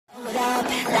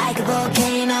like a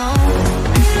volcano.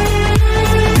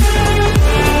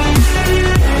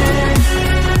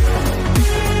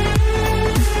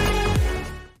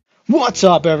 What's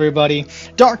up, everybody?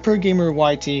 Dark Gamer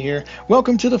YT here.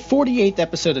 Welcome to the 48th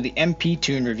episode of the MP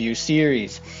Tune Review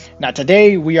series. Now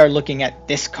today we are looking at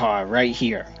this car right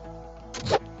here.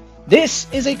 This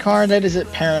is a car that is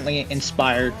apparently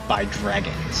inspired by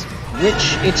dragons,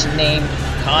 which its name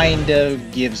kind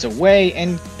of gives away,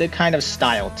 and the kind of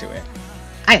style to it.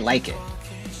 I like it.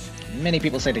 Many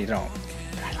people say they don't,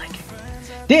 but I like it.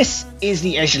 This is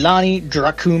the Ajlani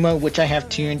Drakuma, which I have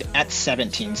tuned at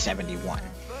 1771.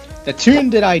 The tune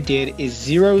that I did is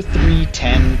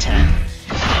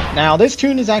 031010. Now this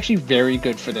tune is actually very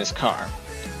good for this car.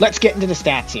 Let's get into the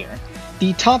stats here.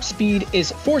 The top speed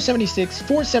is 476,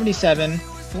 477,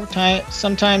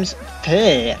 sometimes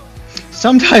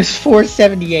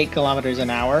 478 kilometers an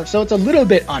hour, so it's a little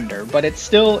bit under, but it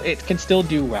can still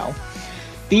do well.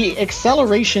 The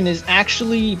acceleration is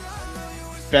actually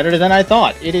better than I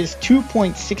thought. It is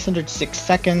 2.606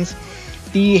 seconds.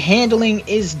 The handling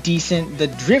is decent. The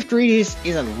drift radius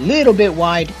is a little bit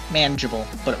wide, manageable,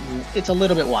 but it's a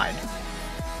little bit wide.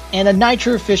 And the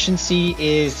nitro efficiency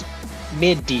is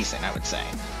mid-decent, I would say.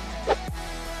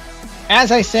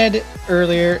 As I said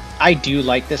earlier, I do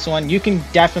like this one. You can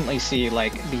definitely see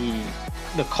like the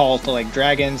call to like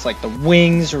dragons, like the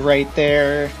wings right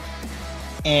there,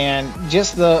 and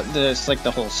just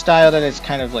the whole style that it's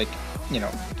kind of like, you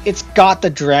know, it's got the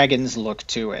dragon's look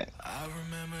to it.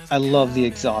 I love the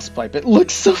exhaust pipe. It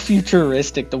looks so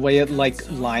futuristic, the way it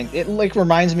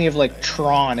reminds me of like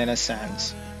Tron in a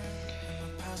sense.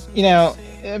 You know,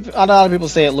 a lot of people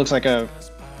say it looks like a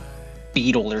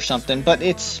beetle or something, but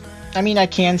I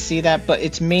can see that, but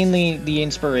it's mainly the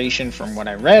inspiration from what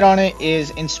I read on it is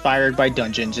inspired by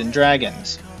Dungeons and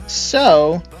Dragons.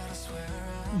 So,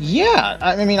 yeah,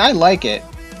 I like it,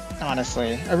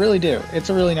 honestly. I really do. It's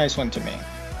a really nice one to me.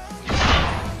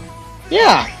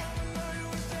 Yeah.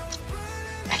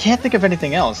 I can't think of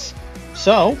anything else.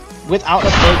 So, without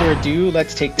further ado,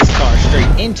 let's take this car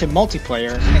straight into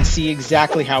multiplayer and see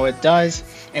exactly how it does,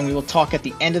 and we will talk at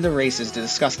the end of the races to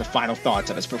discuss the final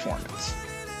thoughts of its performance.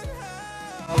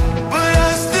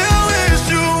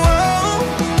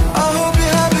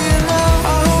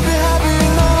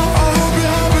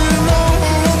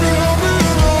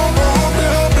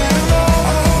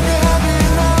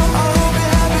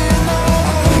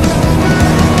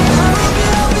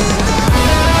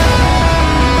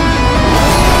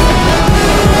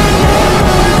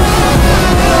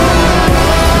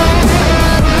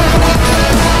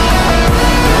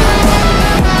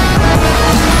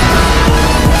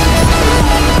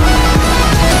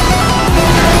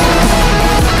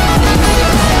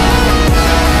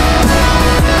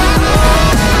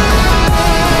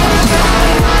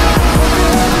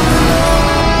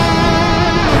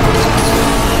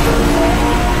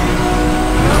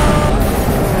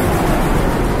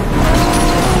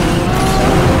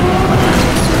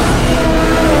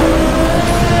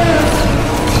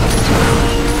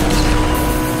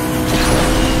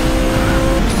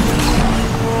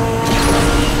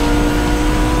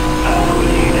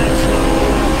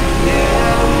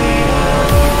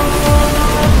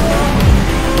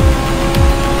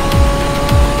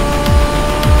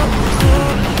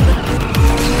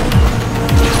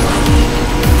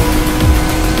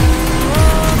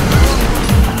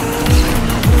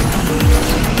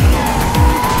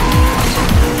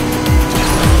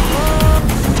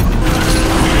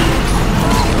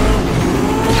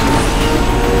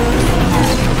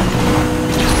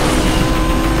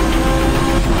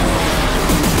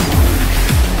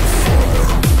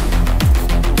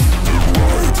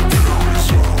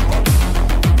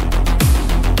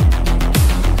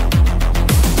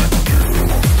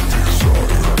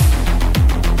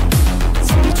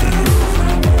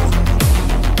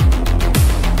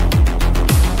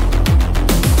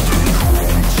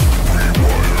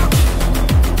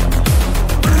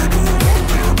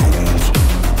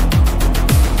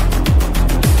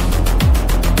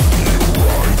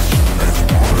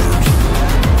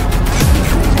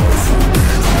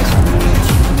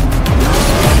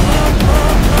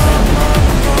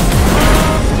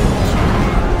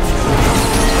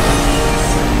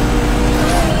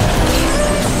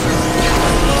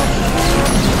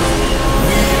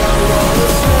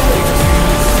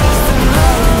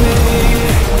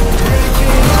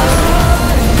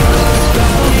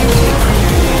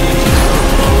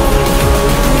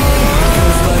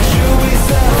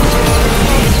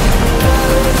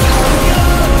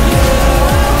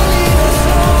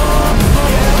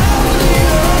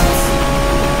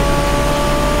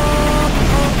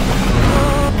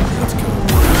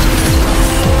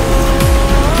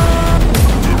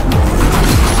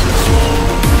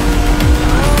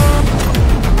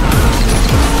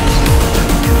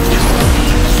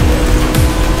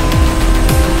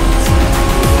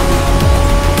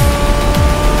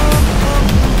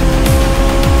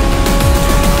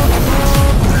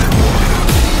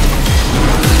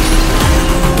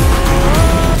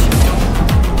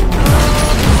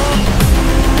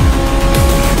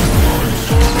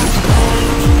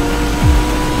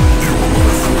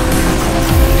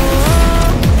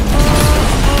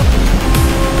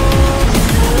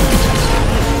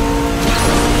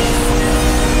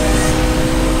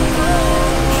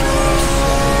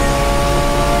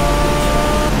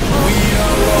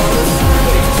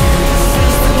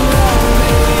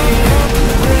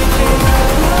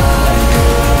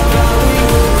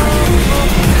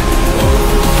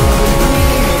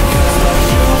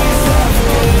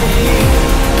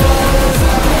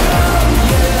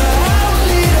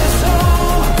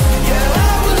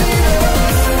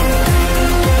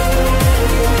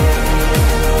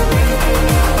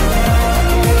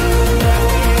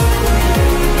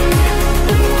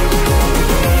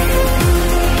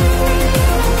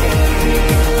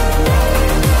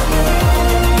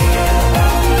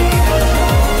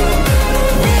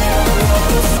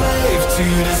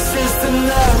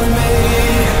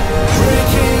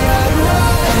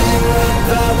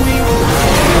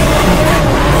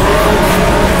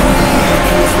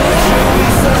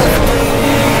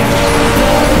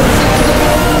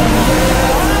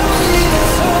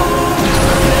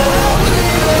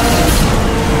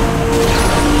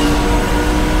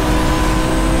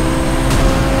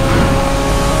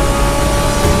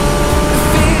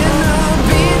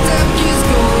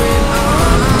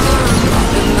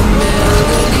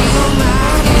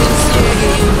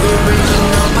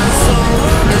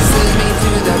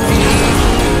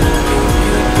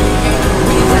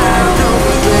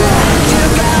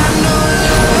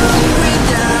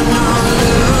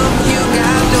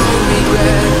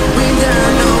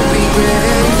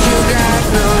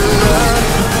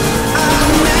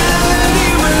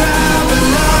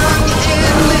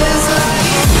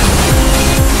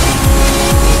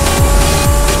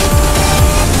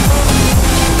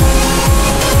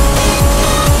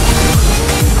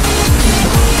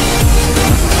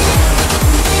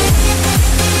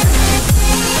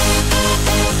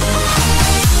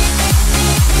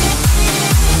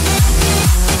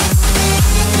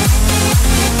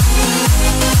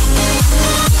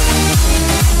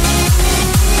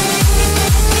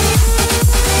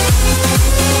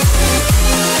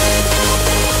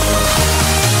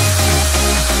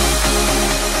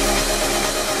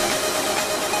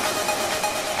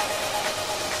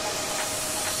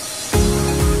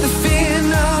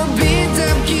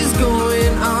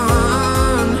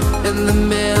 the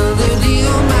melody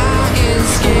of my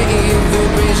escape,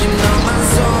 vibration of my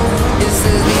soul, it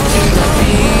says me to the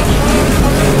beat.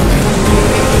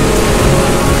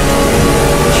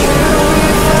 Can we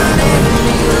find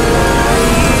any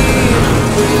light?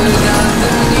 We're not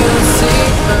the new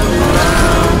saint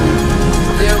around.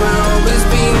 There will always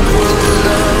be one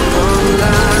love, one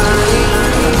life.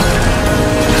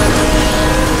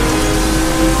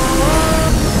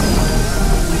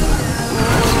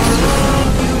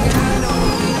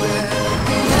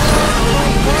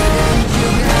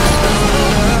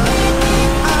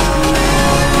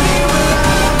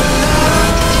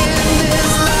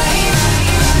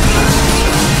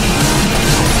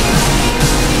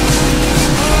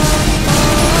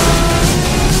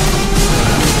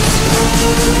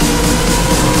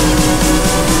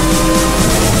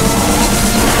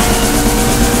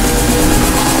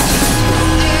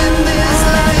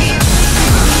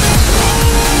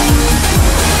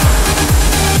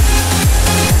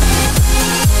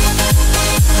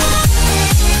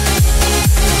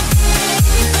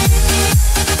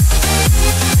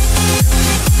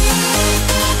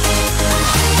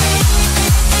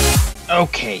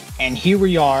 Okay, and here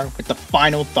we are with the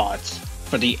final thoughts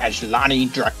for the Ajlani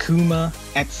Drakuma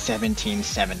at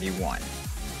 1771.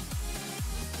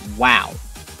 Wow.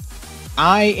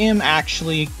 I am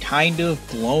actually kind of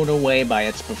blown away by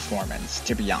its performance,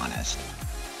 to be honest.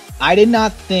 I did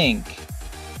not think,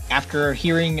 after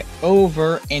hearing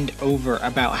over and over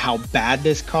about how bad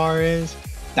this car is,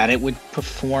 that it would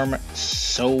perform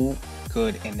so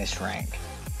good in this rank.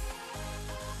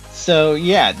 So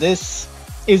yeah, this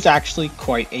is actually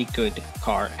quite a good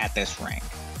car at this rank.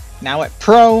 Now at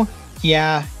Pro,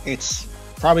 yeah, it's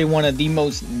probably one of the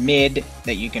most mid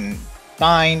that you can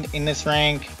find in this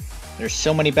rank. There's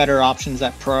so many better options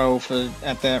at Pro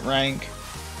at that rank.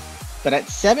 But at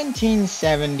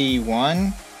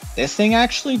 1771, this thing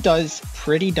actually does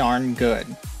pretty darn good.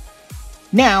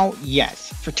 Now,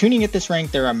 yes, for tuning at this rank,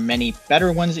 there are many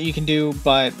better ones that you can do,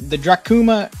 but the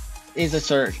Drakuma is a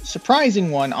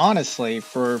surprising one, honestly,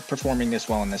 for performing this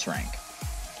well in this rank.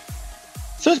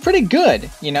 So it's pretty good.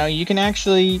 You know, you can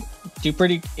actually do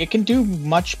it can do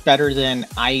much better than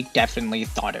I definitely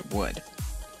thought it would.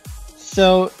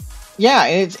 So yeah,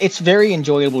 it's very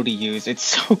enjoyable to use. It's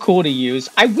so cool to use.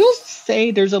 I will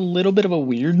say there's a little bit of a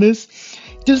weirdness.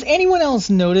 Does anyone else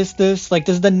notice this? Like,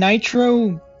 does the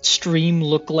Nitro stream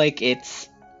look like it's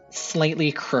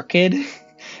slightly crooked?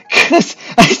 Because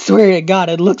I swear to God,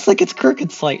 it looks like it's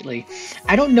crooked slightly.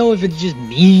 I don't know if it's just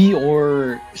me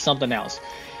or something else.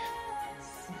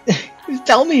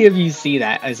 Tell me if you see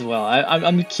that as well.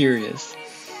 I'm curious.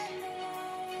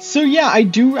 So yeah, I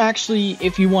do actually,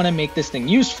 if you want to make this thing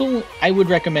useful, I would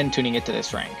recommend tuning it to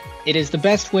this rank. It is the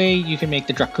best way you can make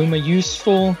the Drakuma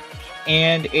useful,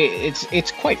 and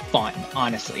it's quite fun,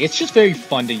 honestly. It's just very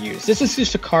fun to use. This is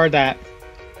just a car that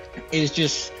is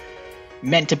just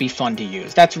meant to be fun to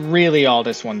use. That's really all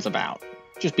this one's about.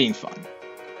 Just being fun.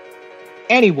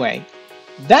 Anyway,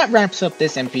 that wraps up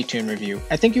this MP Tune review.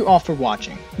 I thank you all for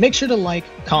watching. Make sure to like,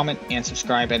 comment, and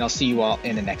subscribe, and I'll see you all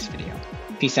in the next video.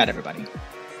 Peace out, everybody.